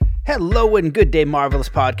Hello and good day, Marvelous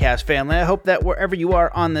Podcast family. I hope that wherever you are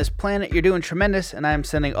on this planet, you're doing tremendous, and I am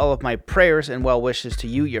sending all of my prayers and well wishes to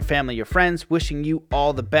you, your family, your friends, wishing you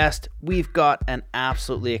all the best. We've got an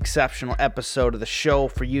absolutely exceptional episode of the show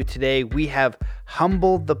for you today. We have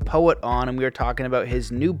Humble the Poet on, and we are talking about his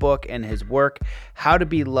new book and his work, How to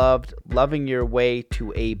Be Loved, Loving Your Way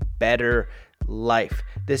to a Better Life.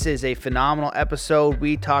 This is a phenomenal episode.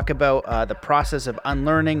 We talk about the process of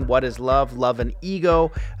unlearning what is love, love and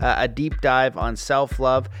ego, a deep dive on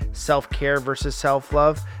self-love, self-care versus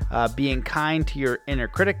self-love, being kind to your inner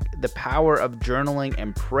critic, the power of journaling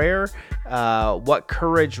and prayer, what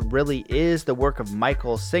courage really is, the work of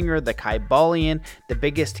Michael Singer, the Kybalion, the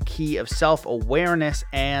biggest key of self-awareness,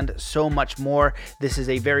 and so much more. This is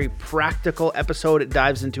a very practical episode. It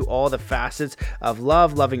dives into all the facets of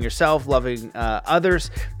love, loving yourself, loving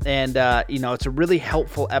others, and it's a really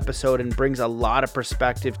helpful episode and brings a lot of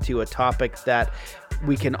perspective to a topic that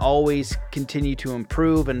we can always continue to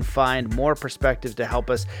improve and find more perspective to help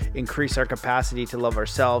us increase our capacity to love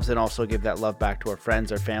ourselves and also give that love back to our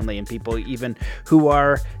friends, our family, and people even who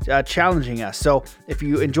are challenging us. So if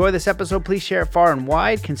you enjoy this episode, please share it far and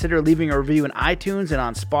wide. Consider leaving a review in iTunes and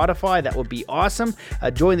on Spotify. That would be awesome.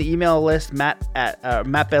 Join the email list, Matt at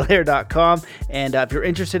mattbelair.com. And if you're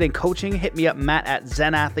interested in coaching, hit me up,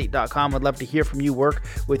 matt@zenathlete.com. I'd love to hear from you, work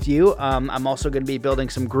with you. I'm also going to be building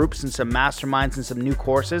some groups and some masterminds and some new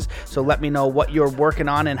courses, so let me know what you're working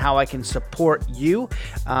on and how I can support you.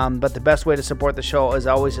 But the best way to support the show, as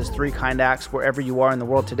always, is 3 Kind Acts wherever you are in the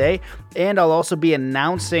world today. And I'll also be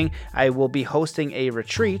announcing I will be hosting a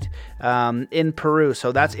retreat in Peru.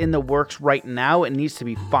 So that's in the works right now. It needs to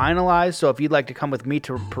be finalized. So if you'd like to come with me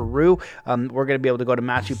to Peru, we're going to be able to go to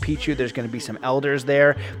Machu Picchu. There's going to be some elders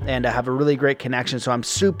there, and I have a really great connection. So I'm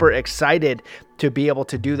super excited to be able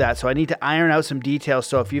to do that. So I need to iron out some details.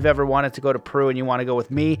 So if you've ever wanted to go to Peru and you want to go with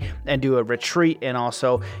me and do a retreat and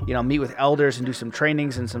also, meet with elders and do some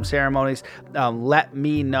trainings and some ceremonies, let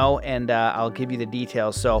me know, and I'll give you the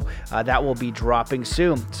details. So that will be dropping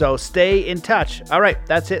soon. So stay in touch. All right,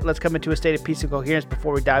 that's it. Let's come into a state of peace and coherence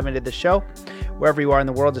before we dive into the show. Wherever you are in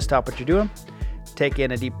the world, just stop what you're doing. Take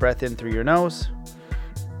in a deep breath in through your nose.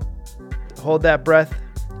 Hold that breath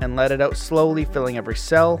and let it out slowly, filling every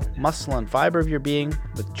cell, muscle, and fiber of your being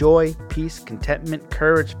with joy, peace, contentment,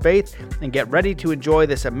 courage, faith, and get ready to enjoy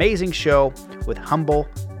this amazing show with Humble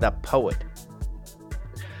the Poet.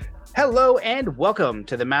 Hello and welcome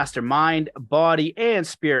to the Mastermind, Body, and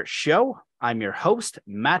Spirit Show. I'm your host,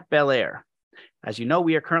 Matt Belair. As you know,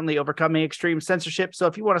 we are currently overcoming extreme censorship, so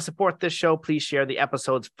if you want to support this show, please share the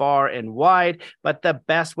episodes far and wide. But the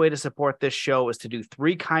best way to support this show is to do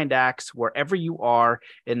 3 Kind Acts wherever you are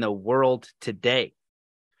in the world today.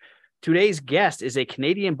 Today's guest is a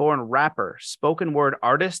Canadian-born rapper, spoken word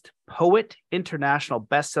artist, poet, international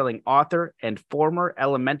best-selling author, and former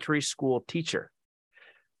elementary school teacher.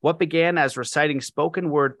 What began as reciting spoken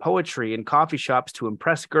word poetry in coffee shops to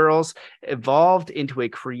impress girls evolved into a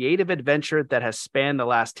creative adventure that has spanned the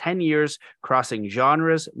last 10 years, crossing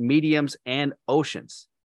genres, mediums, and oceans.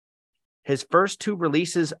 His first 2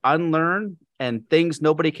 releases, Unlearn and Things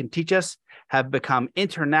Nobody Can Teach Us, have become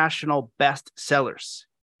international bestsellers.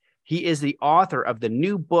 He is the author of the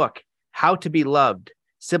new book, How to Be Loved,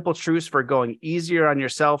 Simple Truths for Going Easier on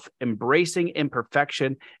Yourself, Embracing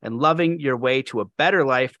Imperfection, and Loving Your Way to a Better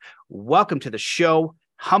Life. Welcome to the show,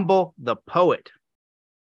 Humble the Poet.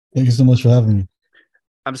 Thank you so much for having me.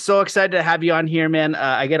 I'm so excited to have you on here, man.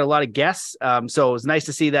 I get a lot of guests, so it was nice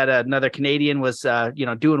to see that another Canadian was,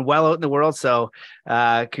 doing well out in the world. So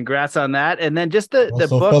congrats on that. And then just the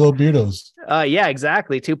book. Fellow beardos. Yeah,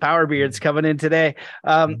 exactly. 2 power beards coming in today.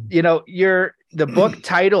 The book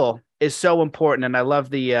title is so important, and I love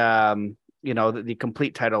the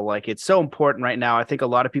complete title. Like, it's so important right now. I think a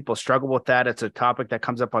lot of people struggle with that. It's a topic that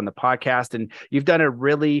comes up on the podcast, and you've done a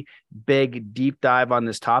really big deep dive on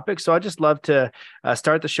this topic. So I just love to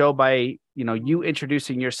start the show by you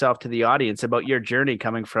introducing yourself to the audience about your journey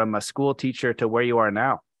coming from a school teacher to where you are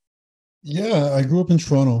now. Yeah, I grew up in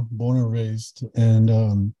Toronto, born and raised,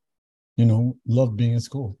 and loved being in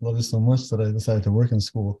school. Loved it so much that I decided to work in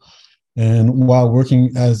school. And while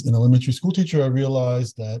working as an elementary school teacher, I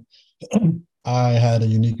realized that I had a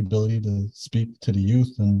unique ability to speak to the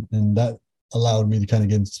youth, and that allowed me to kind of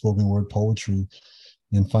get into spoken word poetry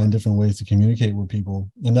and find different ways to communicate with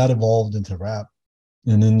people. And that evolved into rap.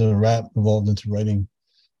 And then the rap evolved into writing.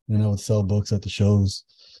 I would sell books at the shows,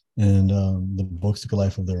 and the books took a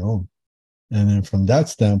life of their own. And then from that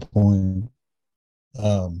standpoint,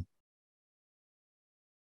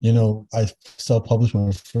 I self-published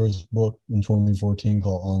my first book in 2014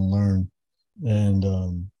 called Unlearn. And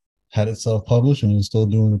had it self-published and was still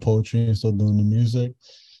doing the poetry and still doing the music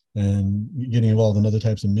and getting involved in other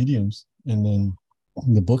types of mediums. And then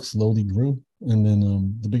the book slowly grew. And then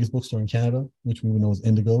the biggest bookstore in Canada, which we would know as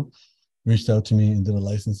Indigo, reached out to me and did a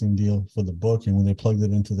licensing deal for the book. And when they plugged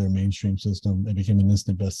it into their mainstream system, it became an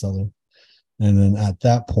instant bestseller. And then at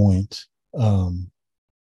that point,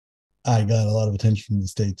 I got a lot of attention from the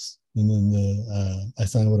States. And then I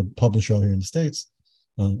signed with a publisher out here in the States,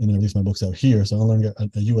 and then released my books out here. So I only got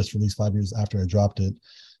a US release 5 years after I dropped it.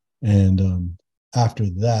 And after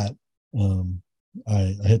that,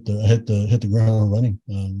 I hit the ground running,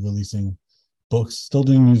 releasing books, still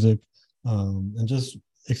doing music, and just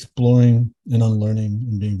exploring and unlearning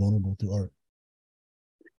and being vulnerable through art.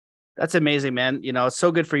 That's amazing, man. You know, it's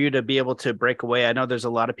so good for you to be able to break away. I know there's a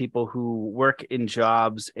lot of people who work in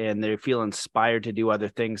jobs and they feel inspired to do other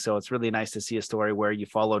things. So it's really nice to see a story where you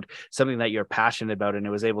followed something that you're passionate about and it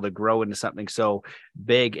was able to grow into something so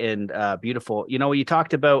big and beautiful. You know, you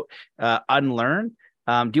talked about unlearn.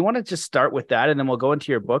 Do you want to just start with that and then we'll go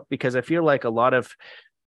into your book? Because I feel like a lot of,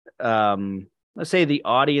 let's say the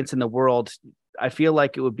audience in the world, I feel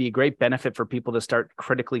like it would be a great benefit for people to start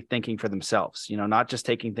critically thinking for themselves, you know, not just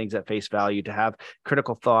taking things at face value, to have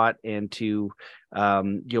critical thought and to,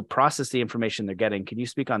 process the information they're getting. Can you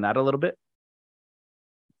speak on that a little bit?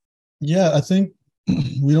 Yeah, I think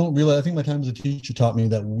we don't realize, I think my time as a teacher taught me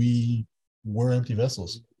that we're empty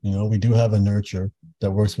vessels. You know, we do have a nurture that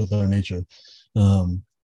works with our nature.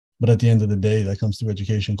 But at the end of the day, that comes through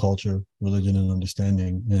education, culture, religion, and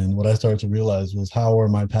understanding. And what I started to realize was, how are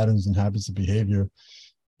my patterns and habits of behavior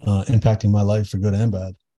impacting my life for good and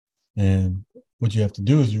bad? And what you have to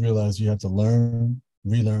do is you realize you have to learn,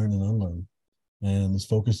 relearn, and unlearn. And this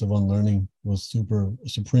focus of unlearning was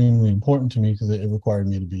supremely important to me because it required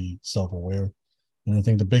me to be self-aware. And I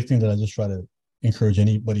think the big thing that I just try to encourage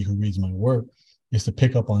anybody who reads my work is to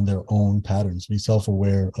pick up on their own patterns, be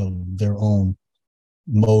self-aware of their own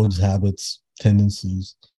modes, habits,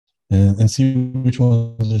 tendencies, and see which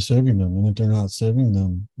ones are serving them. And if they're not serving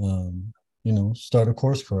them, start a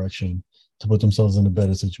course correction to put themselves in a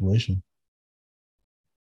better situation.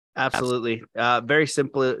 Absolutely. Very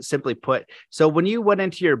simply put. So when you went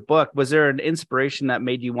into your book, was there an inspiration that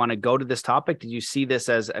made you want to go to this topic? Did you see this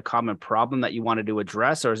as a common problem that you wanted to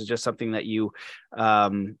address, or is it just something that you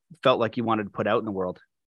felt like you wanted to put out in the world?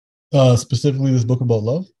 Specifically this book about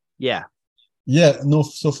love? Yeah. Yeah, no.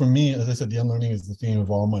 So for me, as I said, the unlearning is the theme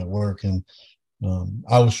of all my work. And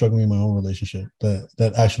I was struggling in my own relationship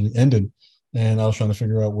that actually ended. And I was trying to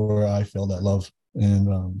figure out where I failed at love.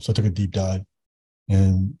 And so I took a deep dive.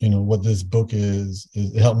 And, what this book is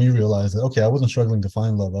it helped me realize that, okay, I wasn't struggling to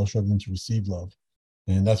find love. I was struggling to receive love.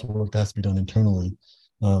 And that's work that has to be done internally.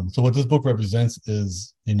 So what this book represents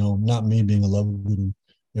is, not me being a love guru.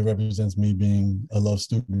 It represents me being a love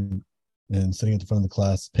student and sitting at the front of the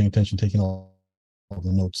class, paying attention, taking all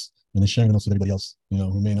the notes, and then sharing the notes with everybody else,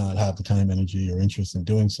 who may not have the time, energy, or interest in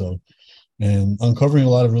doing so, and uncovering a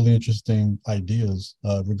lot of really interesting ideas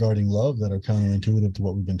regarding love that are counterintuitive to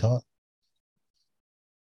what we've been taught.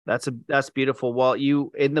 That's beautiful. Well,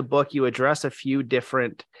 in the book, you address a few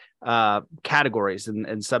different categories and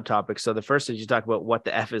subtopics. So the first is you talk about what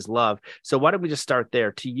the F is love. So why don't we just start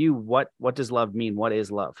there? To you, what does love mean? What is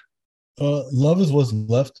love? Love is what's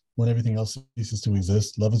left when everything else ceases to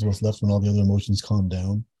exist. Love is what's left when all the other emotions calm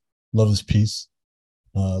down. Love is peace.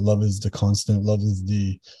 Love is the constant. Love is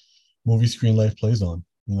the movie screen life plays on.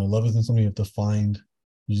 Love isn't something you have to find.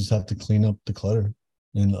 You just have to clean up the clutter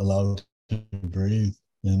and allow it to breathe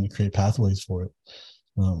and create pathways for it.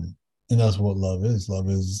 And that's what love is. Love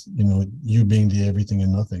is, you being the everything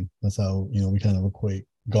and nothing. That's how, we kind of equate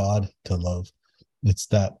God to love. It's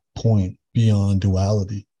that point beyond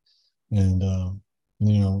duality. And,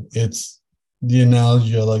 it's the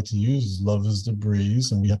analogy I like to use is love is the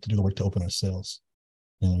breeze, and we have to do the work to open our sails.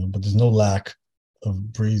 But there's no lack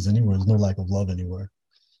of breeze anywhere. There's no lack of love anywhere.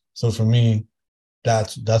 So for me,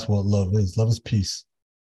 that's what love is. Love is peace.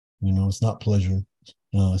 It's not pleasure.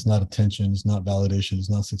 It's not attention. It's not validation. It's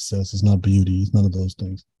not success. It's not beauty. It's none of those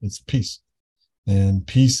things. It's peace. And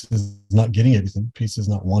peace is not getting everything. Peace is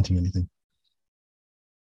not wanting anything.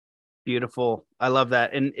 Beautiful. I love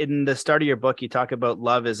that. And in the start of your book, you talk about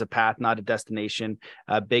love as a path, not a destination,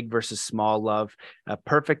 big versus small love.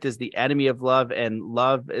 Perfect is the enemy of love, and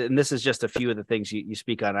love. And this is just a few of the things you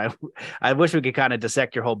speak on. I wish we could kind of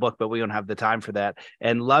dissect your whole book, but we don't have the time for that.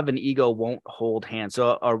 And love and ego won't hold hands.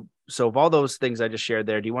 So of all those things I just shared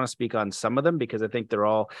there, do you want to speak on some of them? Because I think they're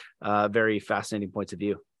all very fascinating points of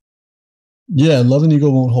view. Yeah, love and ego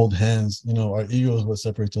won't hold hands. Our ego is what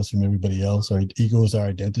separates us from everybody else. Our ego is our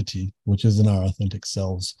identity, which isn't our authentic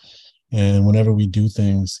selves. And whenever we do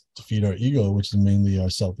things to feed our ego, which is mainly our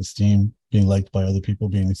self-esteem, being liked by other people,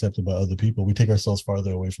 being accepted by other people, we take ourselves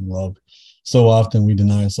farther away from love. So often we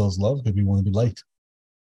deny ourselves love because we want to be liked.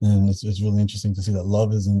 And it's really interesting to see that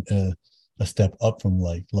love isn't a step up from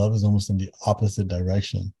like. Love is almost in the opposite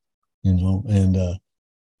direction, and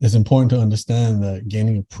it's important to understand that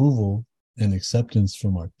gaining approval and acceptance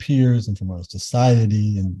from our peers and from our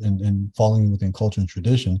society and falling within culture and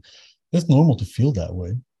tradition, it's normal to feel that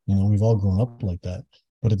way. We've all grown up like that,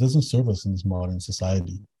 but it doesn't serve us in this modern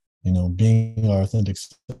society. Being our authentic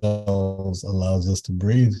selves allows us to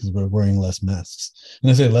breathe because we're wearing less masks.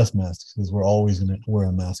 And I say less masks because we're always going to wear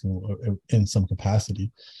a mask in some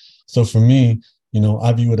capacity. So for me,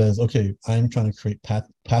 I view it as, okay, I'm trying to create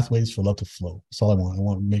pathways for love to flow. That's all I want. I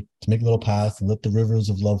want to make little paths and let the rivers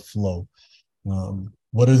of love flow.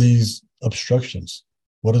 What are these obstructions?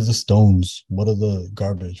 What are the stones? What are the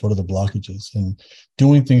garbage? What are the blockages? And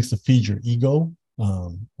doing things to feed your ego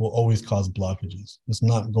will always cause blockages. It's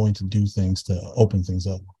not going to do things to open things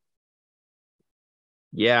up.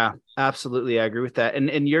 Yeah, absolutely. I agree with that.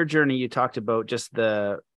 And in your journey, you talked about just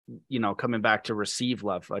coming back to receive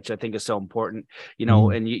love, which I think is so important,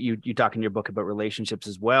 and you talk in your book about relationships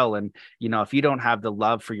as well. And, if you don't have the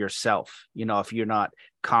love for yourself, if you're not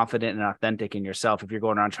confident and authentic in yourself, if you're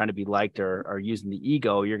going around trying to be liked or using the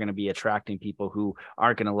ego, you're going to be attracting people who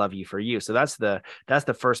aren't going to love you for you. So that's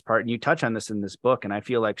the first part. And you touch on this in this book. And I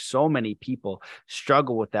feel like so many people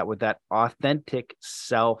struggle with that authentic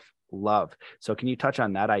self-love. So can you touch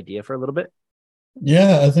on that idea for a little bit?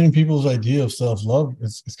 Yeah, I think people's idea of self-love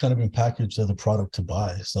is kind of been packaged as a product to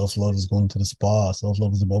buy. Self-love is going to the spa.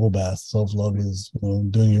 Self-love is a bubble bath. Self-love is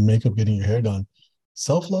doing your makeup, getting your hair done.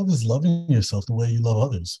 Self-love is loving yourself the way you love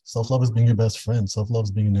others. Self-love is being your best friend. Self-love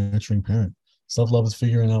is being a nurturing parent. Self-love is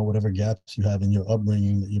figuring out whatever gaps you have in your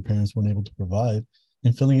upbringing that your parents weren't able to provide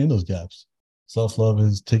and filling in those gaps. Self-love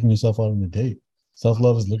is taking yourself out on a date.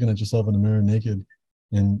 Self-love is looking at yourself in the mirror naked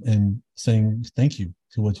and saying thank you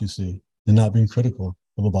to what you see and not being critical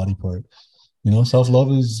of a body part.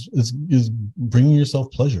 Self-love is bringing yourself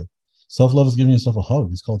pleasure. Self-love is giving yourself a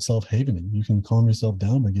hug. It's called self-havening. You can calm yourself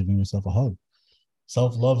down by giving yourself a hug.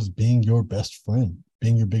 Self-love is being your best friend,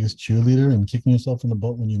 being your biggest cheerleader and kicking yourself in the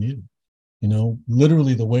butt when you need it.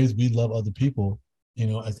 Literally the ways we love other people,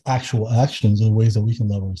 as actual actions are the ways that we can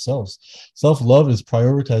love ourselves. Self-love is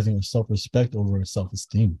prioritizing our self-respect over our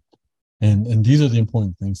self-esteem. And these are the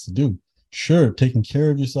important things to do. Sure, taking care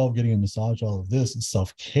of yourself, getting a massage, all of this is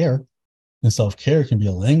self-care. And self-care can be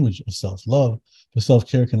a language of self-love, but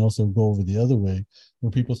self-care can also go over the other way, where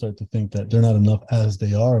people start to think that they're not enough as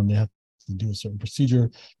they are, and they have to do a certain procedure,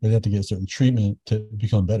 or they have to get a certain treatment to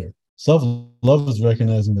become better. Self-love is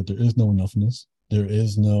recognizing that there is no enoughness, there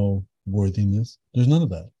is no worthiness, there's none of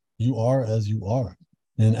that. You are as you are,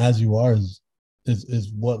 and as you are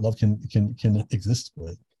is what love can exist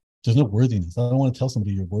with. There's no worthiness. I don't want to tell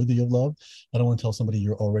somebody you're worthy of love. I don't want to tell somebody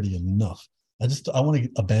you're already enough. I want to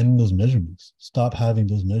abandon those measurements. Stop having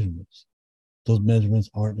those measurements. Those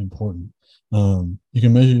measurements aren't important. You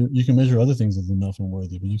can measure other things as enough and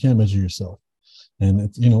worthy, but you can't measure yourself. And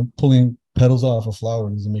it's, pulling petals off a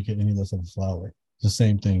flower doesn't make it any less of a flower. It's the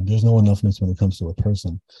same thing. There's no enoughness when it comes to a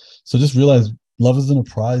person. So just realize love isn't a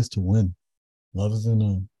prize to win. Love it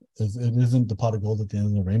isn't the pot of gold at the end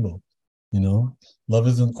of the rainbow. Love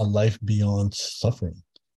isn't a life beyond suffering.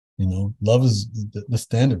 Love is the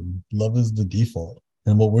standard. Love is the default.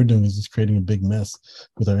 And what we're doing is just creating a big mess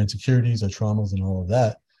with our insecurities, our traumas, and all of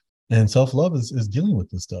that. And self-love is dealing with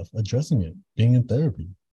this stuff, addressing it, being in therapy,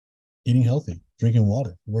 eating healthy, drinking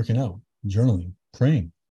water, working out, journaling,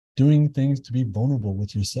 praying, doing things to be vulnerable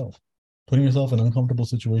with yourself, putting yourself in uncomfortable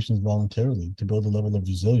situations voluntarily to build a level of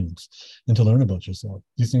resilience and to learn about yourself.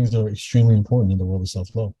 These things are extremely important in the world of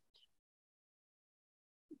self-love.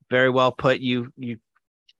 Very well put. You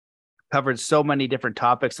covered so many different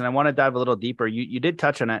topics, and I want to dive a little deeper. You did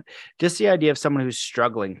touch on it, just the idea of someone who's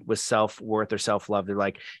struggling with self-worth or self-love. They're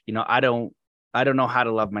like, I don't know how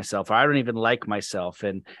to love myself, or I don't even like myself.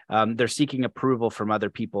 And they're seeking approval from other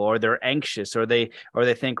people, or they're anxious, or they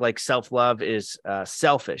think like self-love is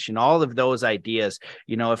selfish, all of those ideas.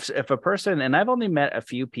 If a person, and I've only met a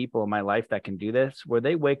few people in my life that can do this, where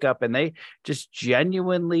they wake up and they just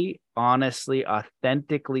genuinely, honestly,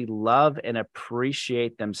 authentically love and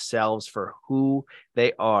appreciate themselves for who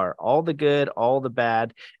they are, all the good, all the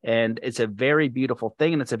bad. And it's a very beautiful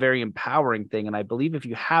thing, and it's a very empowering thing. And I believe if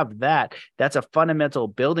you have that, that's a fundamental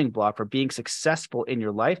building block for being successful in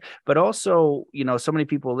your life. But also, so many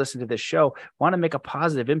people listen to this show want to make a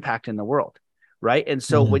positive impact in the world. right? And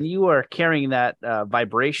so when you are carrying that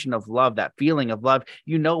vibration of love, that feeling of love,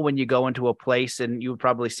 when you go into a place, and you would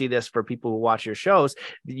probably see this for people who watch your shows,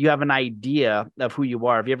 you have an idea of who you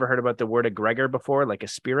are. Have you ever heard about the word egregor before, like a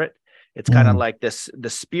spirit? It's kind of like the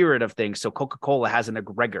spirit of things. So Coca-Cola has an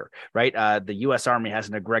egregor, right? The U.S. Army has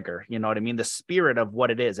an egregor. You know what I mean? The spirit of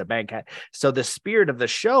what it is, a bank. So the spirit of the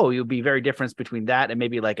show, you'll be very different between that and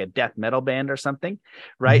maybe like a death metal band or something,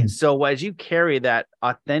 right? So as you carry that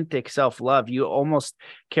authentic self-love, you almost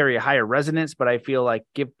carry a higher resonance, but I feel like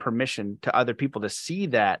give permission to other people to see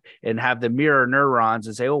that and have the mirror neurons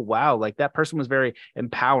and say, oh, wow, like that person was very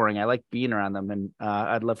empowering. I like being around them. And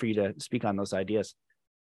I'd love for you to speak on those ideas.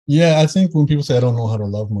 Yeah, I think when people say I don't know how to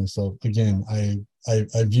love myself, again, I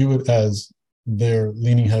view it as they're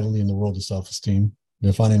leaning heavily in the world of self-esteem.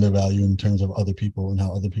 They're finding their value in terms of other people and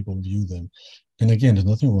how other people view them. And again, there's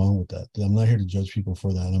nothing wrong with that. I'm not here to judge people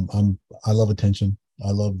for that. I love attention. I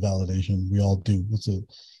love validation. We all do. It's an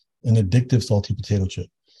addictive salty potato chip.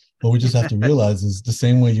 What we just have to realize is the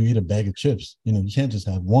same way you eat a bag of chips. You can't just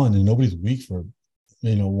have one, and nobody's weak for,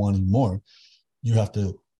 wanting more. You have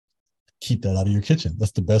to keep that out of your kitchen.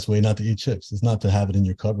 That's the best way not to eat chips. It's not to have it in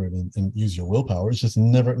your cupboard and use your willpower. It's just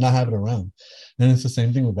never not have it around. And it's the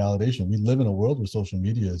same thing with validation. We live in a world where social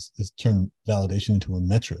media is turned validation into a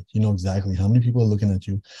metric. You know exactly how many people are looking at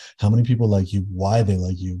you, how many people like you, why they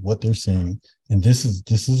like you, what they're saying. And this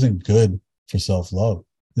isn't good for self-love.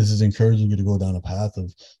 This is encouraging you to go down a path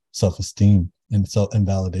of self-esteem and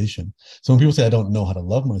validation. So when people say, I don't know how to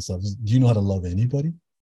love myself, do you know how to love anybody?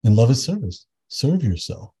 And love is service. Serve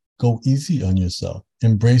yourself. Go easy on yourself.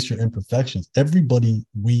 Embrace your imperfections. Everybody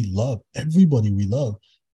we love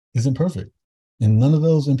is imperfect. And none of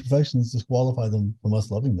those imperfections disqualify them from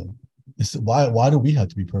us loving them. Why do we have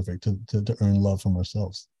to be perfect to earn love from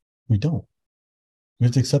ourselves? We don't. We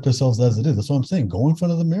have to accept ourselves as it is. That's what I'm saying. Go in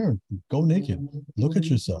front of the mirror. Go naked. Look at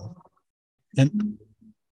yourself. And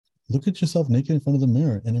look at yourself naked in front of the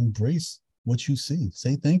mirror and embrace what you see.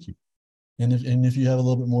 Say thank you. And if you have a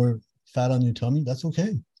little bit more fat on your tummy, that's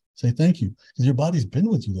okay. Say thank you, because your body's been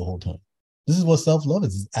with you the whole time. This is what self-love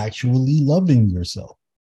is. It's actually loving yourself.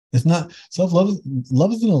 It's not self-love.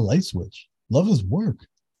 Love isn't a light switch. Love is work.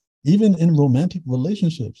 Even in romantic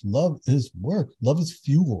relationships, love is work. Love is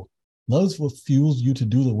fuel. Love is what fuels you to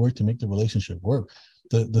do the work to make the relationship work.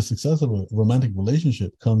 The success of a romantic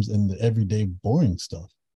relationship comes in the everyday boring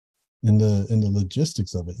stuff, in the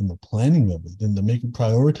logistics of it, in the planning of it, in the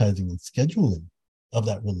prioritizing and scheduling of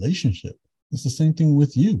that relationship. It's the same thing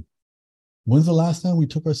with you. When's the last time we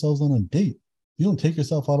took ourselves on a date? If you don't take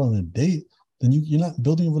yourself out on a date, then you're not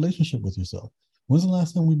building a relationship with yourself. When's the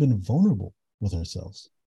last time we've been vulnerable with ourselves?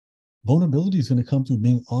 Vulnerability is going to come through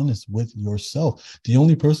being honest with yourself. The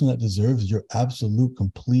only person that deserves your absolute,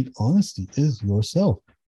 complete honesty is yourself.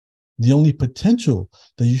 The only potential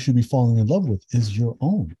that you should be falling in love with is your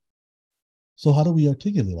own. So how do we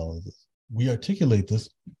articulate all of this? We articulate this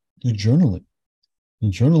through journaling.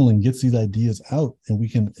 And journaling gets these ideas out, and we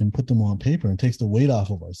can put them on paper and takes the weight off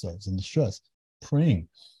of ourselves and the stress. Praying,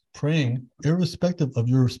 irrespective of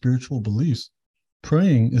your spiritual beliefs,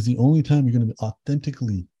 praying is the only time you're going to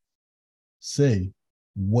authentically say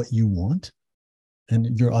what you want,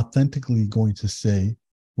 and you're authentically going to say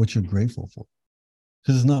what you're grateful for.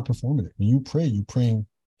 Because it's not performative. When you pray, you're praying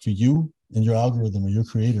for you and your algorithm or your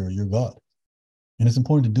creator or your God. And it's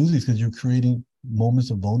important to do these because you're creating moments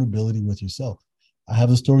of vulnerability with yourself. I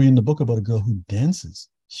have a story in the book about a girl who dances.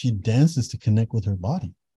 She dances to connect with her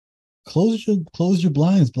body. Close your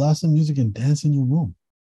blinds, blast some music, and dance in your room.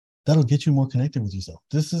 That'll get you more connected with yourself.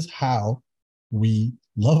 This is how we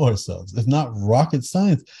love ourselves. It's not rocket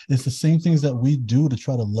science. It's the same things that we do to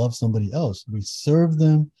try to love somebody else. We serve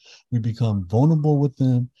them. We become vulnerable with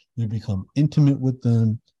them. We become intimate with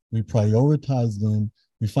them. We prioritize them.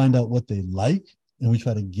 We find out what they like, and we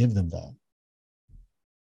try to give them that.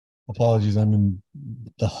 Apologies, I'm in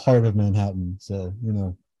the heart of Manhattan, so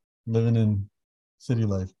living in city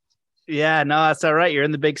life. Yeah, no, that's all right. You're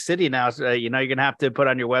in the big city now. So, you're going to have to put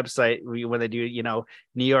on your website when they do,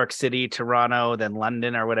 New York City, Toronto, then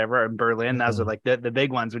London or whatever, and Berlin. Those are like the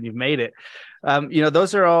big ones when you've made it.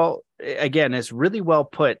 Those are all, again, it's really well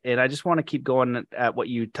put. And I just want to keep going at what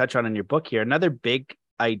you touch on in your book here. Another big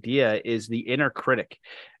idea is the inner critic.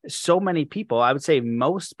 so many people, I would say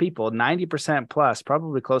most people, 90% plus,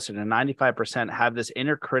 probably closer to 95%, have this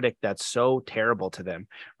inner critic that's so terrible to them,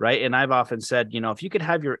 right? And I've often said, if you could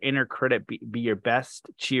have your inner critic be your best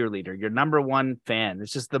cheerleader, your number one fan,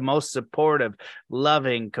 it's just the most supportive,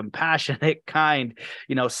 loving, compassionate, kind,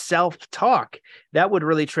 self-talk, that would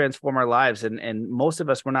really transform our lives. And most of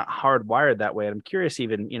us, we're not hardwired that way. And I'm curious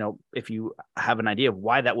even, if you have an idea of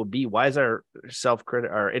why that would be. Why is our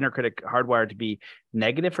our inner critic hardwired to be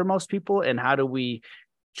negative for most people, and how do we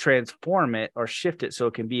transform it or shift it so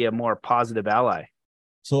it can be a more positive ally?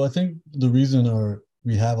 So I think the reason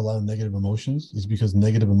we have a lot of negative emotions is because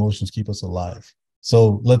negative emotions keep us alive.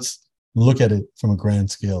 So let's look at it from a grand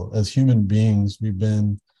scale. As human beings, we've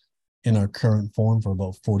been in our current form for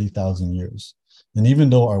about 40,000 years. And even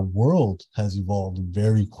though our world has evolved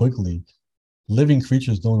very quickly, living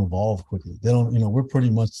creatures don't evolve quickly. They don't, we're pretty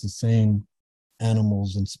much the same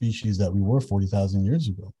animals and species that we were 40,000 years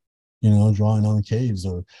ago, drawing on caves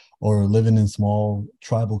or living in small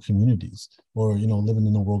tribal communities, or, living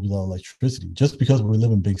in a world without electricity. Just because we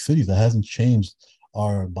live in big cities, that hasn't changed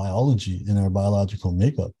our biology and our biological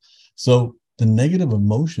makeup. So the negative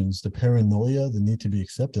emotions, the paranoia, the need to be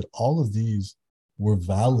accepted, all of these were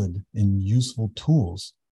valid and useful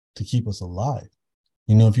tools to keep us alive.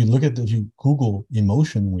 If you Google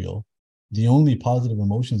emotion wheel, the only positive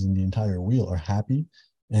emotions in the entire wheel are happy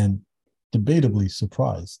and debatably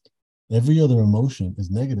surprised. Every other emotion is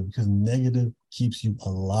negative because negative keeps you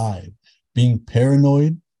alive. Being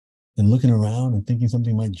paranoid and looking around and thinking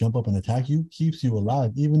something might jump up and attack you keeps you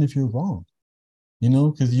alive, even if you're wrong.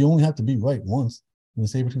 Because you only have to be right once, and the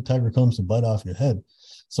saber-tooth tiger comes to bite off your head.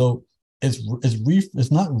 So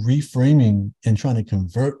it's not reframing and trying to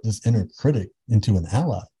convert this inner critic into an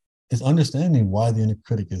ally. It's understanding why the inner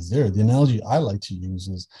critic is there. The analogy I like to use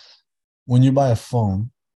is when you buy a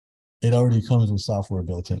phone, it already comes with software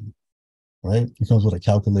built in, right? It comes with a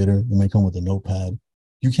calculator. It may come with a notepad.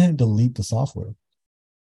 You can't delete the software.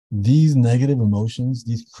 These negative emotions,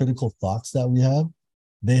 these critical thoughts that we have,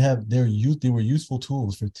 they were useful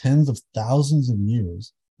tools for tens of thousands of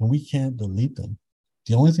years, and we can't delete them.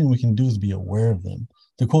 The only thing we can do is be aware of them.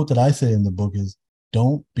 The quote that I say in the book is,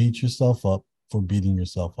 don't beat yourself up for beating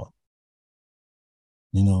yourself up.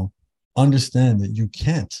 Understand that you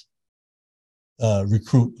can't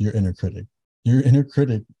recruit your inner critic. Your inner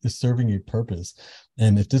critic is serving a purpose.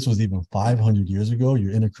 And if this was even 500 years ago,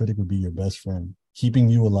 your inner critic would be your best friend, keeping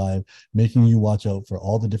you alive, making you watch out for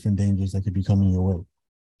all the different dangers that could be coming your way.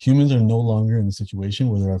 Humans are no longer in a situation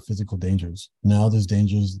where there are physical dangers. Now there's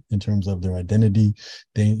dangers in terms of their identity,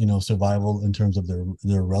 survival in terms of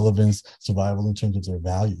their relevance, survival in terms of their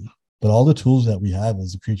value. But all the tools that we have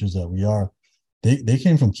as the creatures that we are, they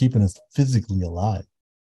came from keeping us physically alive.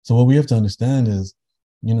 So what we have to understand is,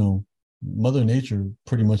 Mother Nature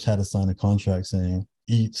pretty much had to sign a contract saying,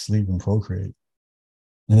 eat, sleep, and procreate.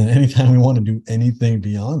 And then anytime we want to do anything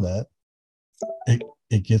beyond that,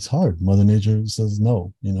 it gets hard. Mother Nature says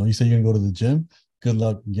no. You say you're gonna go to the gym, good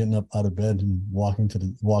luck getting up out of bed and walking to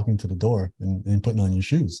the door and putting on your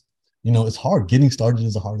shoes. It's hard. Getting started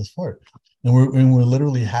is the hardest part. And we're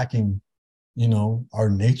literally hacking, our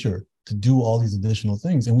nature to do all these additional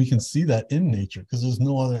things. And we can see that in nature because there's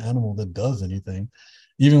no other animal that does anything.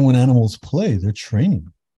 Even when animals play, they're training.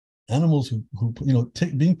 Animals who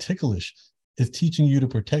being ticklish is teaching you to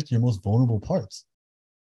protect your most vulnerable parts.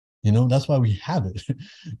 That's why we have it.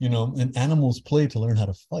 And animals play to learn how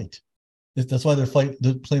to fight. That's why their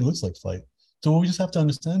play looks like fight. So what we just have to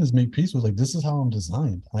understand is make peace with, this is how I'm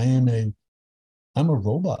designed. I'm a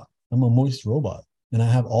robot. I'm a moist robot. And I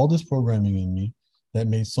have all this programming in me that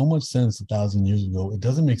made so much sense 1,000 years ago. It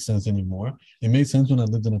doesn't make sense anymore. It made sense when I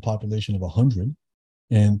lived in a population of 100,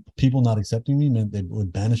 and people not accepting me meant they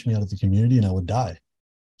would banish me out of the community and I would die.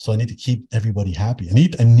 So I need to keep everybody happy. I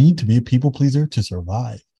need to be a people pleaser to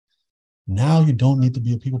survive. Now you don't need to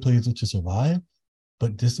be a people pleaser to survive,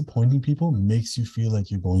 but disappointing people makes you feel like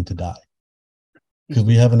you're going to die. Because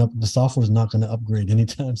the software is not going to upgrade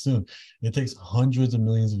anytime soon. It takes hundreds of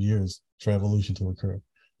millions of years for evolution to occur.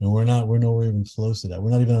 And we're nowhere even close to that.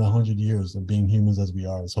 We're not even at 100 years of being humans as we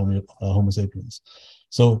are as Homo sapiens.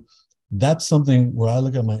 So that's something where I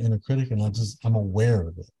look at my inner critic and I'm aware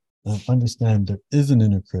of it. And I understand there is an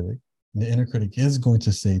inner critic. And the inner critic is going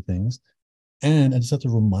to say things. And I just have to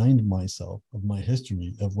remind myself of my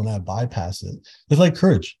history of when I bypass it. It's like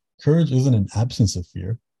courage. Courage isn't an absence of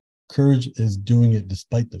fear. Courage is doing it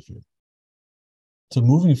despite the fear. So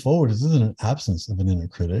moving forward, this isn't an absence of an inner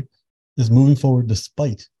critic. It's moving forward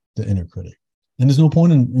despite the inner critic. And there's no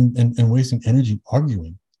point in wasting energy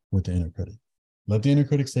arguing with the inner critic. Let the inner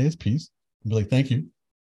critic say its piece and be like, thank you.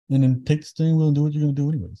 and then take the steering wheel and do what you're going to do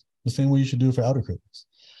anyways. The same way you should do it for outer critics.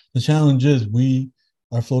 The challenge is we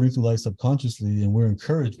are floating through life subconsciously, and we're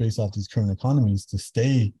encouraged based off these current economies to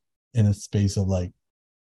stay in a space of like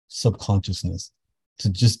subconsciousness, to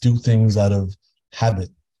just do things out of habit,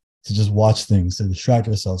 to just watch things, to distract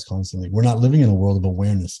ourselves constantly. We're not living in a world of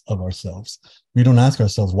awareness of ourselves. We don't ask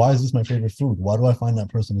ourselves, why is this my favorite food? Why do I find that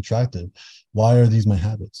person attractive? Why are these my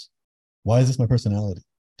habits? Why is this my personality?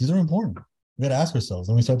 These are important. We got to ask ourselves,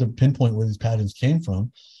 and we start to pinpoint where these patterns came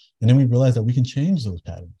from. And then we realize that we can change those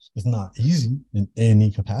patterns. It's not easy in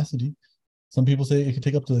any capacity. Some people say it could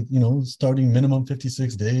take up to, starting minimum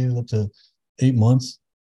 56 days, up to 8 months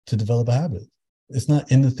to develop a habit. It's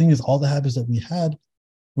not, and the thing is, all the habits that we had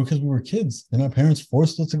were because we were kids and our parents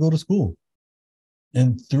forced us to go to school.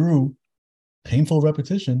 And through painful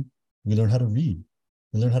repetition, we learn how to read,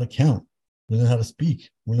 we learn how to count, we learn how to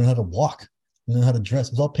speak, we learn how to walk, we learn how to dress.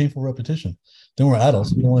 It's all painful repetition. Then we're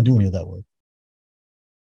adults, we don't want to do any of that work.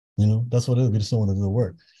 That's what it is. We just don't want to do the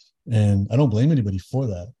work. And I don't blame anybody for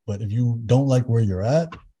that. But if you don't like where you're at,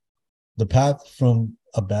 the path from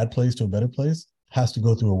a bad place to a better place has to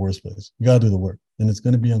go through a worse place. You got to do the work. And it's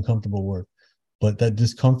going to be uncomfortable work. But that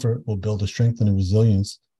discomfort will build a strength and a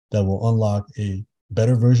resilience that will unlock a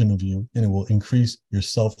better version of you, and it will increase your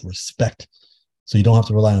self-respect. So you don't have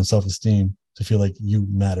to rely on self-esteem to feel like you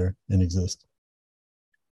matter and exist.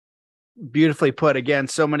 Beautifully put. Again,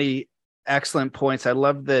 so many excellent points. I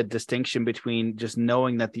love the distinction between just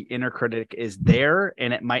knowing that the inner critic is there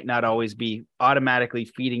and it might not always be automatically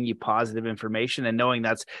feeding you positive information, and knowing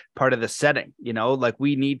that's part of the setting. Like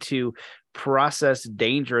we need to process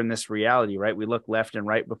danger in this reality, right? We look left and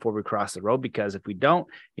right before we cross the road, because if we don't,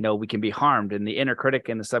 we can be harmed. And the inner critic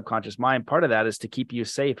and the subconscious mind, part of that is to keep you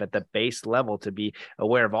safe at the base level, to be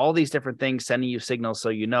aware of all these different things, sending you signals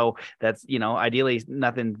so that's, ideally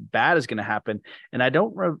nothing bad is going to happen. And I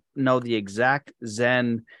don't know the exact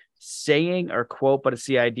Zen saying or quote, but it's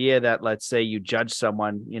the idea that, let's say you judge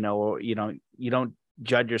someone, or, you don't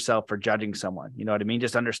judge yourself for judging someone. You know what I mean?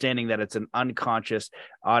 Just understanding that it's an unconscious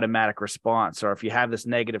automatic response. Or if you have this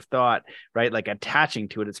negative thought, right, like attaching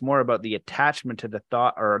to it, it's more about the attachment to the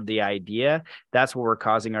thought or the idea. That's where we're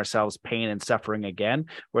causing ourselves pain and suffering again,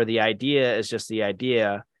 where the idea is just the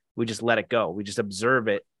idea. We just let it go. We just observe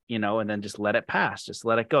it, and then just let it pass. Just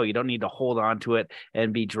let it go. You don't need to hold on to it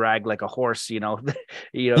and be dragged like a horse,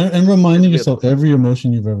 And reminding yourself every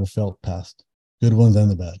emotion you've ever felt passed, good ones and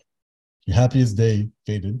the bad. Your happiest day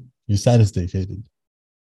faded. Your saddest day faded.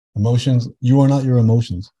 Emotions, you are not your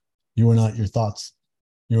emotions. You are not your thoughts.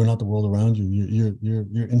 You are not the world around you.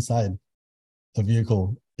 You're inside a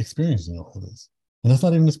vehicle experiencing all of this. And that's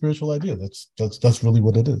not even a spiritual idea. That's really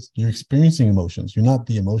what it is. You're experiencing emotions. You're not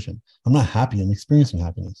the emotion. I'm not happy. I'm experiencing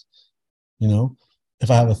happiness.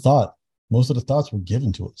 If I have a thought, most of the thoughts were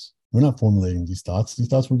given to us. We're not formulating these thoughts. These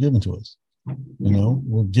thoughts were given to us.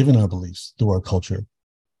 We're given our beliefs through our culture.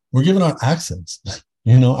 We're given our accents.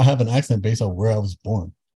 I have an accent based on where I was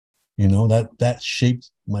born. That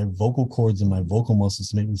shaped my vocal cords and my vocal muscles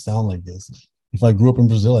to make me sound like this. If I grew up in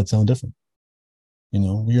Brazil, I'd sound different.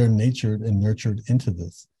 We are natured and nurtured into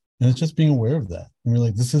this. And it's just being aware of that. And we're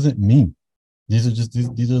like, this isn't me. These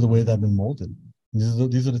are the way that I've been molded.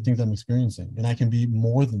 These are the things I'm experiencing. And I can be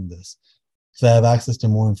more than this. So I have access to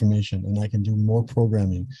more information, and I can do more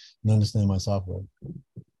programming and understand my software.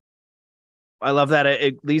 I love that.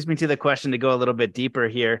 It leads me to the question to go a little bit deeper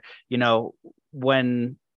here.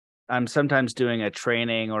 When I'm sometimes doing a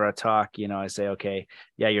training or a talk, I say, okay,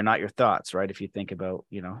 yeah, you're not your thoughts, right? If you think about,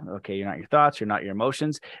 okay, you're not your thoughts, you're not your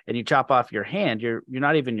emotions, and you chop off your hand, you're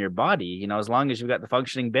not even your body, as long as you've got the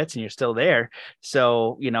functioning bits and you're still there.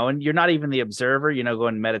 So, and you're not even the observer, go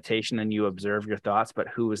in meditation and you observe your thoughts, but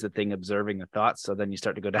who is the thing observing the thoughts? So then you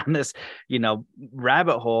start to go down this,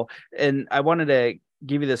 rabbit hole. And I wanted to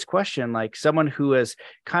give you this question, like someone who has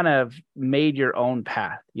kind of made your own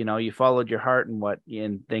path, you followed your heart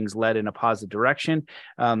and things led in a positive direction.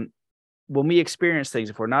 When we experience things,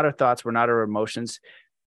 if we're not our thoughts, we're not our emotions,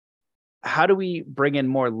 how do we bring in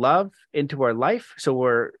more love into our life?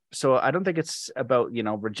 So I don't think it's about,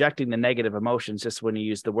 rejecting the negative emotions. Just when you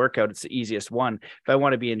use the workout, it's the easiest one. If I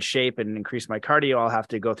want to be in shape and increase my cardio, I'll have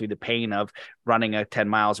to go through the pain of running 10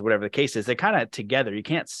 miles or whatever the case is. They're kind of together. You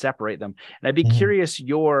can't separate them. And I'd be curious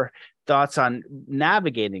your thoughts on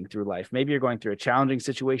navigating through life. Maybe you're going through a challenging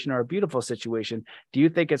situation or a beautiful situation. Do you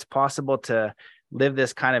think it's possible to live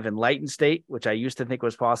this kind of enlightened state, which I used to think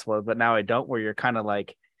was possible, but now I don't, where you're kind of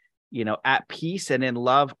like, at peace and in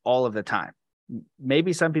love all of the time?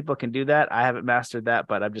 maybe some people can do that. I haven't mastered that,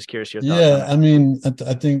 but I'm just curious your thoughts on Yeah, that. I mean,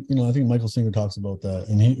 I think I think Michael Singer talks about that,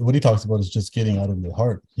 and what he talks about is just getting out of your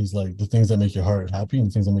heart. He's like the things that make your heart happy and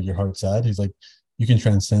the things that make your heart sad. He's like, you can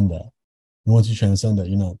transcend that, and once you transcend that,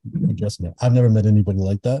 you're not addressing it. I've never met anybody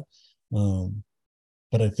like that,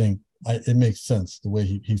 but I think it makes sense the way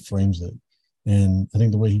he frames it, and I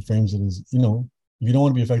think the way he frames it is, if you don't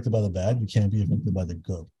want to be affected by the bad, you can't be affected by the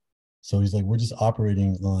good. So he's like, we're just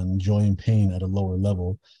operating on joy and pain at a lower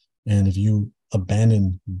level, and if you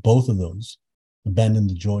abandon both of those, abandon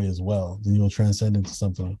the joy as well, then you'll transcend into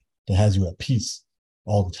something that has you at peace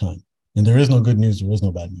all the time. And there is no good news, there is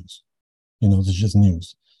no bad news. It's just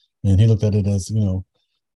news. And he looked at it as,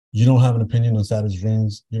 you don't have an opinion on Saturn's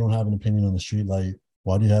rings, you don't have an opinion on the street light.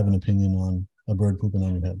 Why do you have an opinion on a bird pooping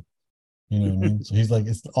on your head? You know what I mean? So he's like,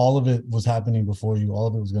 it's all of it was happening before you, all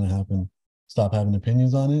of it was going to happen. Stop having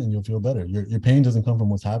opinions on it and you'll feel better. Your pain doesn't come from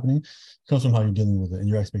what's happening, it comes from how you're dealing with it and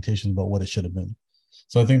your expectations about what it should have been.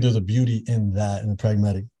 So I think there's a beauty in that and a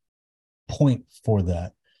pragmatic point for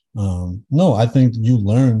that. No, I think you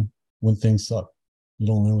learn when things suck. You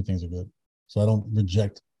don't learn when things are good. So I don't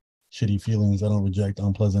reject shitty feelings. I don't reject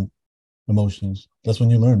unpleasant emotions. That's when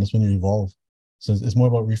you learn. That's when you evolve. So it's more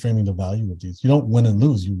about reframing the value of these. You don't win and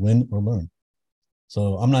lose. You win or learn.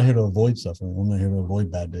 So I'm not here to avoid suffering. I'm not here to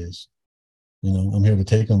avoid bad days. I'm here to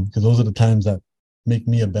take them because those are the times that make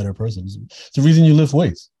me a better person. It's the reason you lift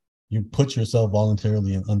weights. You put yourself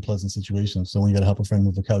voluntarily in unpleasant situations. So when you got to help a friend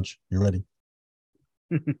move the couch, you're ready.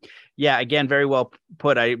 Yeah, again, very well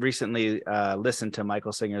put. I recently listened to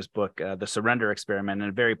Michael Singer's book, The Surrender Experiment, and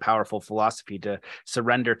a very powerful philosophy to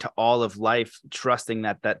surrender to all of life, trusting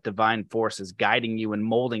that divine force is guiding you and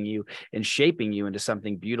molding you and shaping you into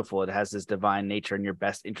something beautiful. It has this divine nature in your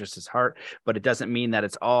best interest is heart, but it doesn't mean that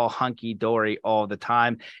it's all hunky-dory all the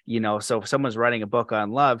time. So if someone's writing a book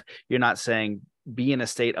on love, you're not saying be in a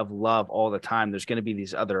state of love all the time. There's going to be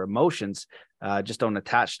these other emotions, just don't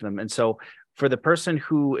attach to them. And so for the person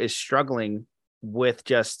who is struggling with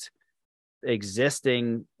just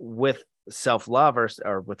existing with self-love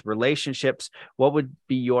or with relationships, what would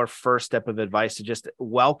be your first step of advice to just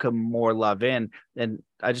welcome more love in? And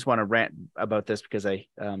I just want to rant about this because I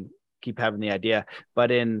keep having the idea,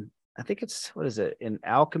 but I think it's, what is it? In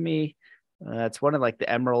alchemy, it's one of like the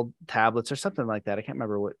emerald tablets or something like that. I can't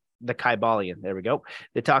remember what, the Kybalion. There we go.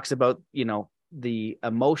 It talks about, the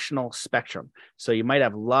emotional spectrum. So you might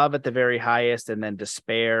have love at the very highest and then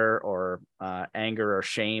despair or anger or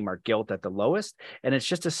shame or guilt at the lowest. And it's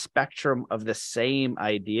just a spectrum of the same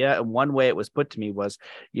idea. And one way it was put to me was,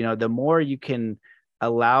 the more you can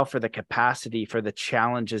allow for the capacity for the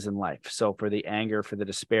challenges in life. So for the anger, for the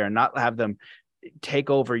despair, and not have them take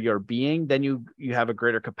over your being, then you have a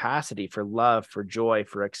greater capacity for love, for joy,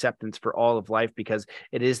 for acceptance, for all of life, because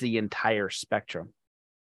it is the entire spectrum.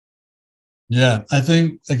 Yeah, I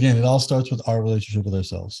think, again, it all starts with our relationship with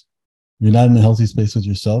ourselves. If you're not in a healthy space with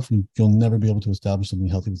yourself, you'll never be able to establish something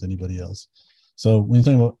healthy with anybody else. So when you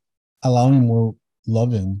think about allowing more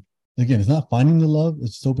love in, again, it's not finding the love,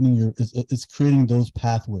 it's opening it's creating those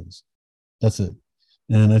pathways. That's it.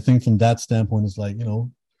 And I think from that standpoint, it's like,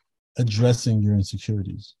 addressing your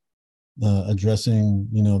insecurities, addressing,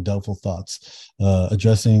 doubtful thoughts,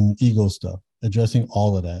 addressing ego stuff, addressing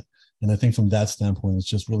all of that. And I think from that standpoint, it's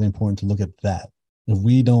just really important to look at that. If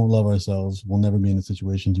we don't love ourselves, we'll never be in a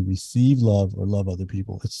situation to receive love or love other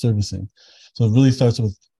people. It's servicing. So it really starts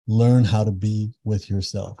with learn how to be with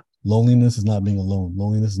yourself. Loneliness is not being alone.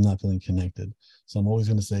 Loneliness is not feeling connected. So I'm always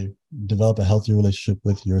going to say, develop a healthy relationship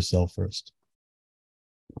with yourself first.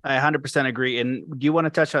 I 100% agree. And do you want to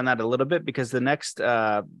touch on that a little bit? Because the next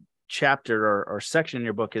chapter or section in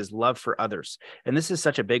your book is love for others. And this is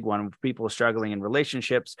such a big one. People struggling in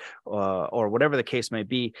relationships or whatever the case may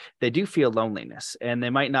be, they do feel loneliness and they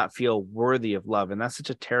might not feel worthy of love. And that's such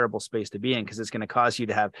a terrible space to be in because it's going to cause you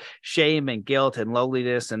to have shame and guilt and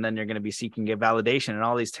loneliness. And then you're going to be seeking a validation and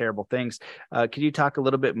all these terrible things. Could you talk a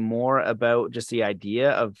little bit more about just the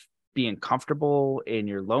idea of being comfortable in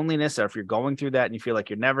your loneliness, or if you're going through that and you feel like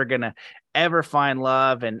you're never going to ever find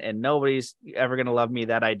love and nobody's ever going to love me,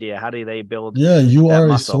 that idea, how do they build? Yeah, you are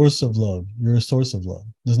muscle? A source of love. You're a source of love.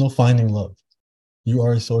 There's no finding love. You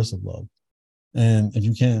are a source of love. And if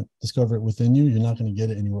you can't discover it within you, you're not going to get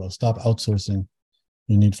it anywhere else. Stop outsourcing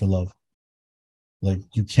your need for love. Like,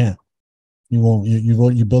 you can't. You won't.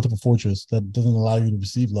 You built up a fortress that doesn't allow you to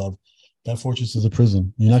receive love. That fortress is a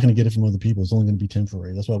prison. You're not going to get it from other people. It's only going to be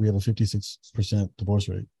temporary. That's why we have a 56% divorce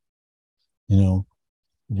rate.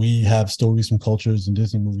 We have stories from cultures and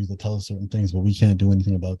Disney movies that tell us certain things, but we can't do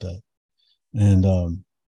anything about that. And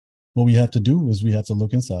what we have to do is we have to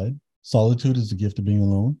look inside. Solitude is the gift of being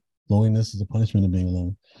alone. Loneliness is a punishment of being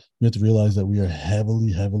alone. We have to realize that we are heavily,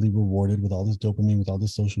 heavily rewarded with all this dopamine, with all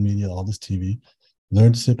this social media, all this TV.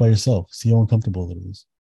 Learn to sit by yourself. See how uncomfortable it is.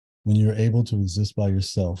 When you're able to exist by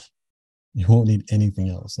yourself, you won't need anything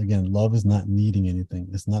else. Again, love is not needing anything.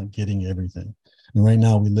 It's not getting everything. And right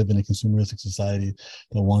now we live in a consumeristic society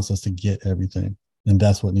that wants us to get everything. And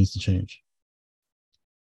that's what needs to change.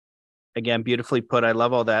 Again, beautifully put. I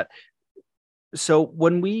love all that. So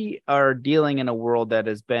when we are dealing in a world that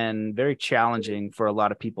has been very challenging for a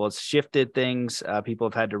lot of people, it's shifted things. People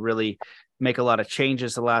have had to really make a lot of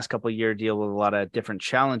changes the last couple of years, deal with a lot of different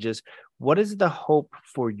challenges. What is the hope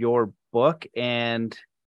for your book? And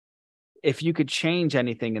if you could change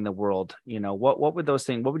anything in the world, what would those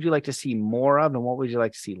things, what would you like to see more of? And what would you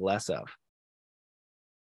like to see less of?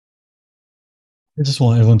 I just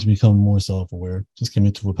want everyone to become more self-aware. Just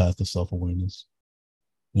commit to a path of self-awareness.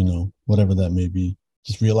 Whatever that may be.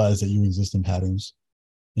 Just realize that you exist in patterns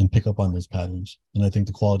and pick up on those patterns. And I think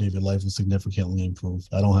the quality of your life will significantly improve.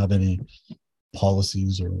 I don't have any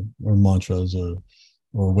policies or mantras or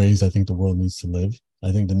ways I think the world needs to live.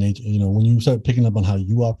 I think the nature, when you start picking up on how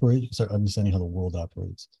you operate, you start understanding how the world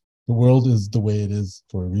operates. The world is the way it is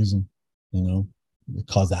for a reason,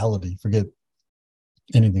 causality, forget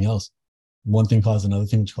anything else. One thing caused another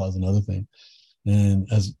thing, which caused another thing. And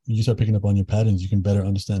as you start picking up on your patterns, you can better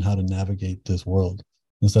understand how to navigate this world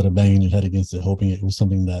instead of banging your head against it, hoping it was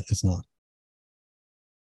something that it's not.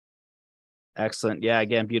 Excellent. Yeah,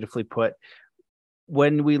 again, beautifully put.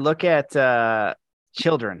 When we look at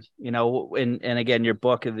children, and again, your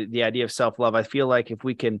book, the idea of self-love, I feel like if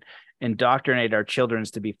we can indoctrinate our children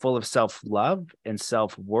to be full of self-love and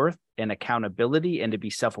self-worth and accountability and to be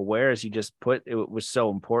self-aware, as you just put, it was so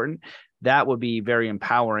important. That would be very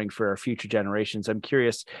empowering for our future generations. I'm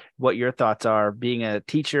curious what your thoughts are, being a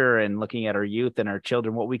teacher and looking at our youth and our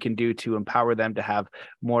children, what we can do to empower them to have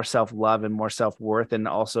more self-love and more self-worth, and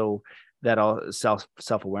also that all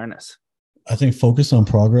self-awareness. I think focus on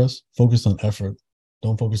progress, focus on effort.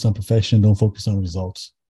 Don't focus on perfection. Don't focus on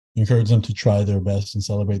results. Encourage them to try their best and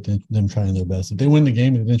celebrate them trying their best. If they win the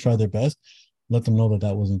game and they didn't try their best, let them know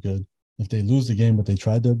that wasn't good. If they lose the game but they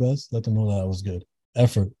tried their best, let them know that was good.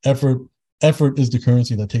 Effort is the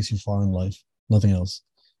currency that takes you far in life. Nothing else,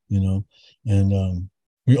 And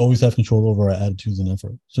we always have control over our attitudes and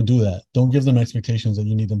effort. So do that. Don't give them expectations that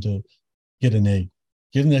you need them to get an A.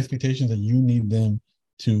 Give them the expectations that you need them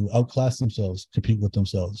to outclass themselves, compete with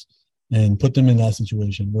themselves, and put them in that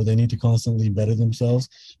situation where they need to constantly better themselves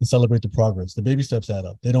and celebrate the progress. The baby steps add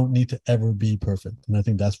up. They don't need to ever be perfect. And I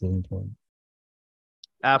think that's really important.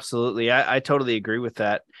 Absolutely. I totally agree with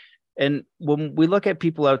that. And when we look at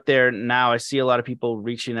people out there now, I see a lot of people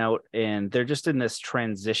reaching out and they're just in this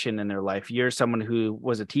transition in their life. You're someone who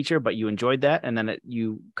was a teacher, but you enjoyed that. And then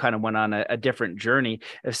you kind of went on a different journey.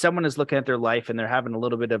 If someone is looking at their life and they're having a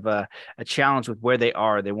little bit of a challenge with where they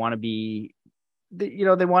are, they want to be, they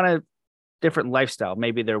want a different lifestyle.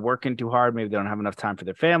 Maybe they're working too hard. Maybe they don't have enough time for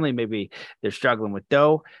their family. Maybe they're struggling with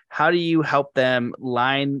dough. How do you help them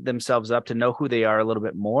line themselves up to know who they are a little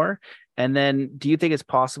bit more? And then do you think it's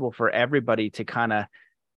possible for everybody to kind of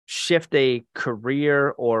shift a career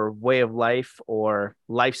or way of life or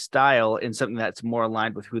lifestyle in something that's more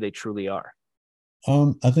aligned with who they truly are?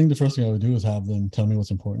 I think the first thing I would do is have them tell me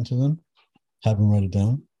what's important to them, have them write it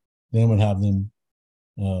down. Then I would have them,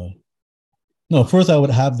 first I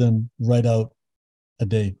would have them write out a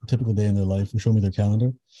typical day in their life, and show me their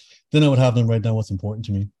calendar. Then I would have them write down what's important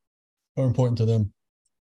to me or important to them.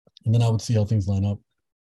 And then I would see how things line up.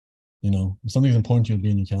 If something's important to you, it'd be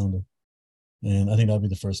in your calendar. And I think that'd be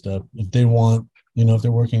the first step. If they want, if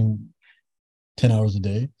they're working 10 hours a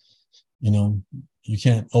day, you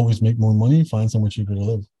can't always make more money, find somewhere cheaper to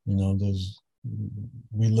live.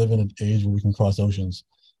 We live in an age where we can cross oceans.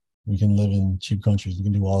 We can live in cheap countries. We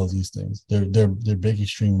can do all of these things. They're big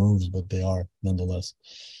extreme moves, but they are nonetheless.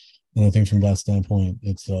 And I think from that standpoint,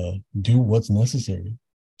 it's do what's necessary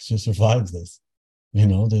to survive this.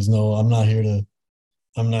 I'm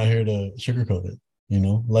not here to sugarcoat it.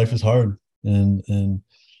 Life is hard, and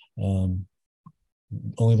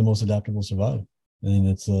only the most adaptable survive. And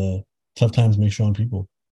it's tough times make strong people.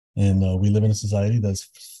 And we live in a society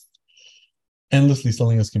that's endlessly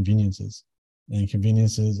selling us conveniences, and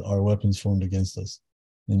conveniences are weapons formed against us.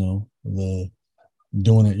 The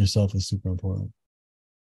doing it yourself is super important.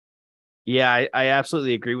 Yeah, I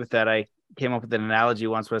absolutely agree with that. I came up with an analogy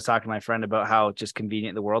once when I was talking to my friend about how just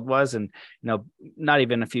convenient the world was. And, not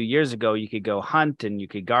even a few years ago, you could go hunt and you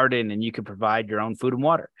could garden and you could provide your own food and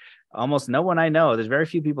water. almost no one I know. There's very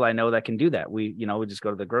few people I know that can do that. We just go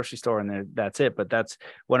to the grocery store and that's it. But that's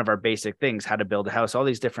one of our basic things, how to build a house, all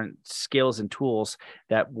these different skills and tools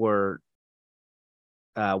that were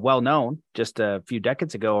well known just a few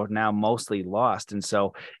decades ago are now mostly lost. And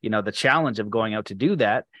so, the challenge of going out to do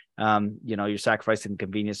that, you're sacrificing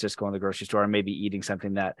convenience, just going to the grocery store and maybe eating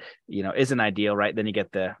something that, isn't ideal, right? Then you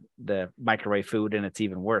get the microwave food and it's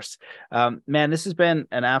even worse. Man, this has been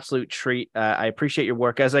an absolute treat. I appreciate your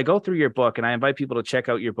work as I go through your book, and I invite people to check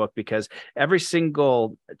out your book because every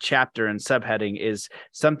single chapter and subheading is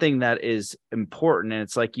something that is important. And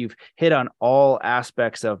it's like you've hit on all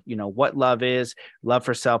aspects of, what love is, love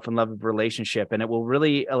for self and love of relationship. And it will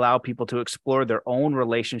really allow people to explore their own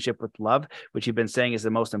relationship with love, which you've been saying is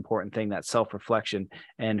the most important thing, that self-reflection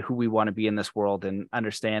and who we want to be in this world, and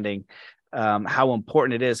understanding how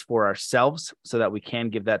important it is for ourselves so that we can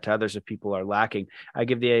give that to others if people are lacking. I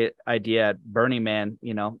give the idea at Burning Man,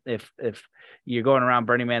 if you're going around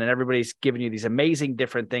Burning Man and everybody's giving you these amazing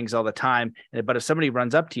different things all the time, but if somebody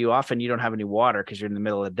runs up to you, often you don't have any water because you're in the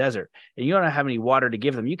middle of the desert and you don't have any water to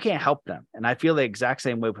give them, you can't help them. And I feel the exact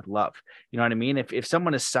same way with love. You know what I mean? If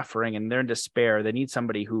someone is suffering and they're in despair, they need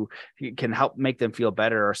somebody who can help make them feel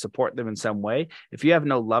better or support them in some way. If you have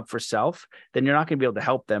no love for self, then you're not going to be able to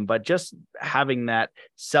help them. But just having that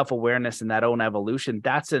self-awareness and that own evolution,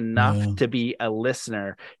 that's enough to be a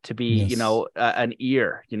listener, to be, an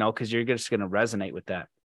ear, because you're just going to resonate with that.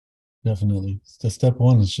 Definitely. The step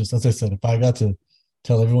one is just, as I said, if I got to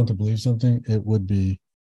tell everyone to believe something, it would be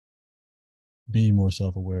more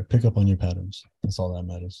self-aware, pick up on your patterns. That's all that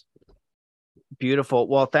matters. Beautiful.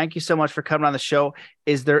 Well, thank you so much for coming on the show.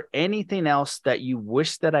 Is there anything else that you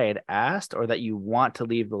wish that I had asked or that you want to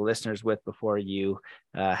leave the listeners with before you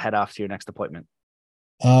head off to your next appointment?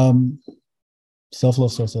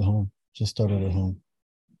 Self-love starts at home. Just start it at home.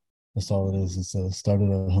 That's all it is. It's start it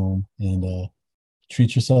at home and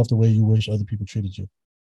treat yourself the way you wish other people treated you.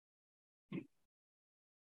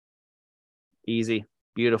 Easy.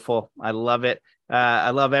 Beautiful. I love it.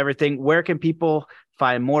 I love everything. Where can people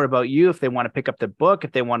find more about you if they want to pick up the book,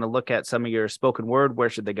 if they want to look at some of your spoken word? Where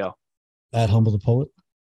should they go? At Humble the Poet.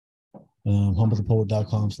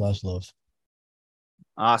 HumbleThePoet.com/love.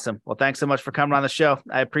 Awesome. Well, thanks so much for coming on the show.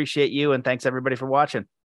 I appreciate you, and thanks everybody for watching.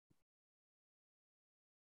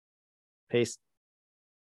 Peace.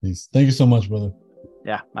 Peace. Thank you so much, brother.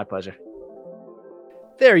 Yeah, my pleasure.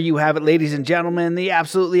 There you have it, ladies and gentlemen, the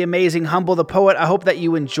absolutely amazing Humble the Poet. I hope that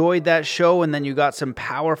you enjoyed that show and then you got some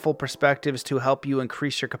powerful perspectives to help you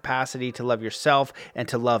increase your capacity to love yourself and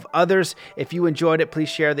to love others. If you enjoyed it, please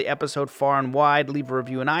share the episode far and wide, leave a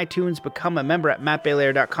review in iTunes, become a member at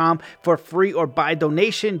mattbelair.com for free or by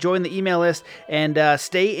donation, join the email list, and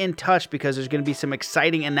stay in touch because there's going to be some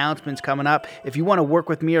exciting announcements coming up. If you want to work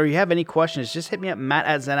with me or you have any questions, just hit me up,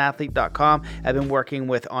 matt@zenathlete.com. I've been working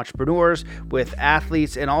with entrepreneurs, with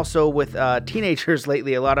athletes, and also with teenagers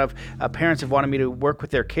lately. A lot of parents have wanted me to work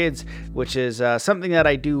with their kids, which is something that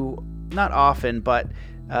I do not often, but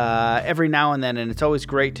every now and then. And it's always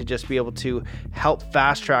great to just be able to help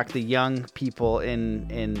fast track the young people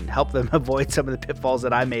and help them avoid some of the pitfalls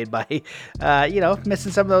that I made by,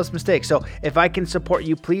 missing some of those mistakes. So if I can support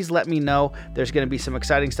you, please let me know. There's going to be some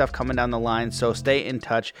exciting stuff coming down the line. So stay in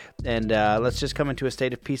touch and let's just come into a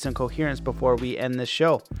state of peace and coherence before we end this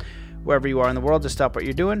show. Wherever you are in the world, just stop what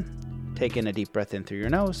you're doing. Take in a deep breath in through your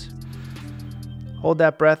nose. Hold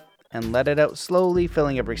that breath and let it out slowly,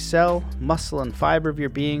 filling every cell, muscle, and fiber of your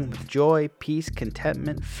being with joy, peace,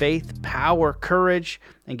 contentment, faith, power, courage,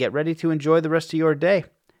 and get ready to enjoy the rest of your day.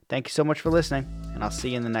 Thank you so much for listening, and I'll see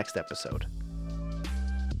you in the next episode.